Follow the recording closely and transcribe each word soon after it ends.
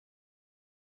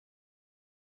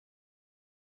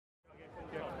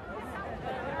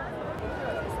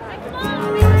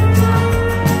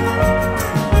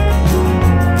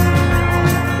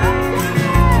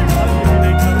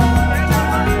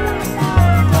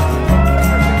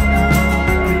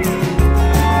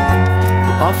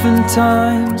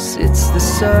Oftentimes it's the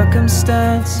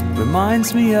circumstance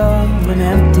reminds me of an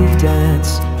empty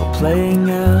dance or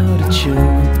playing out a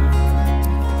tune.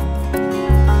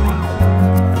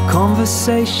 A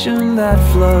conversation that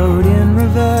flowed in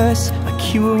reverse, a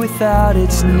cure without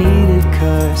its needed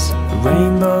curse, a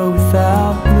rainbow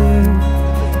without blue.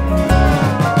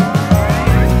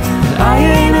 But I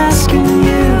ain't asking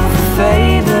you for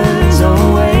favors or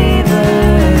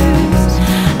waivers,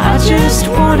 I just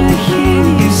wanna hear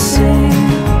you sing.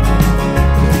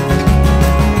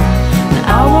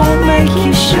 I won't make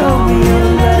you show me your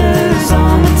letters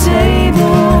on the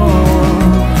table,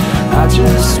 I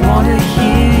just wanna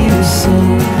hear you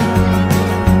sing.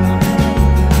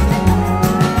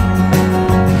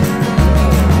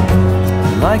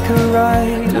 Like a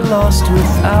rider lost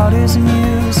without his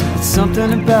muse, it's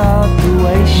something about the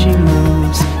way she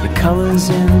moves, the colours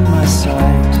in my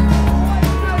sight.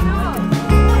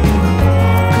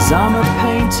 I'm a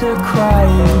painter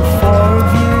crying for a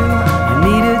view, I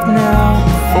need it now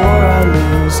before I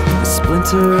lose the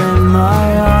splinter in my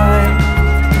eye.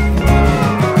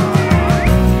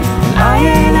 I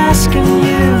ain't asking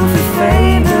you for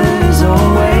favors or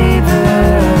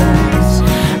waivers,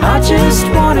 I just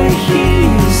wanna hear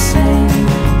you sing.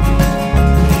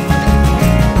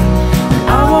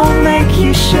 I won't make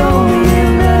you show me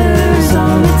your letters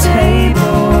on the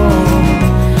table,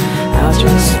 I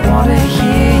just wanna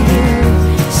hear you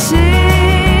sing.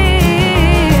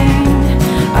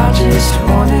 I just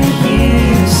wanna hear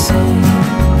you sing.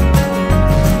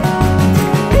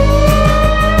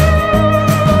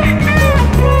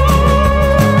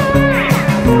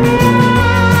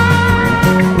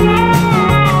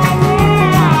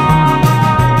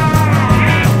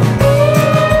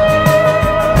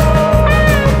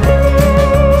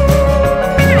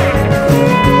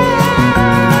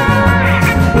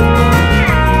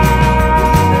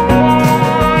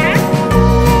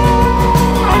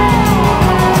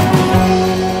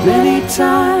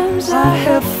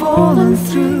 Fallen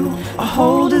through a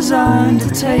hole designed to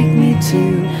take me to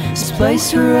this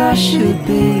place where I should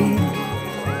be.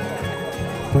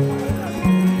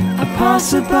 A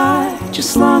passerby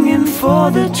just longing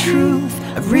for the truth,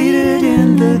 I read it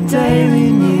in the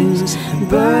daily news and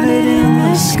burn it in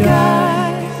the sky.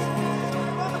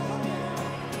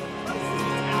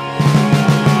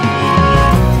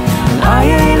 I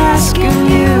ain't asking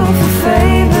you for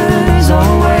favors or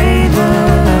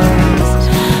waivers,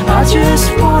 I just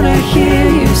wanna hear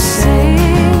you sing.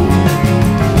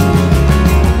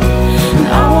 And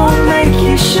I won't make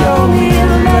you show me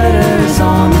your letters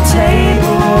on the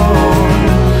table,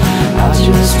 I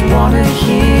just wanna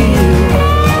hear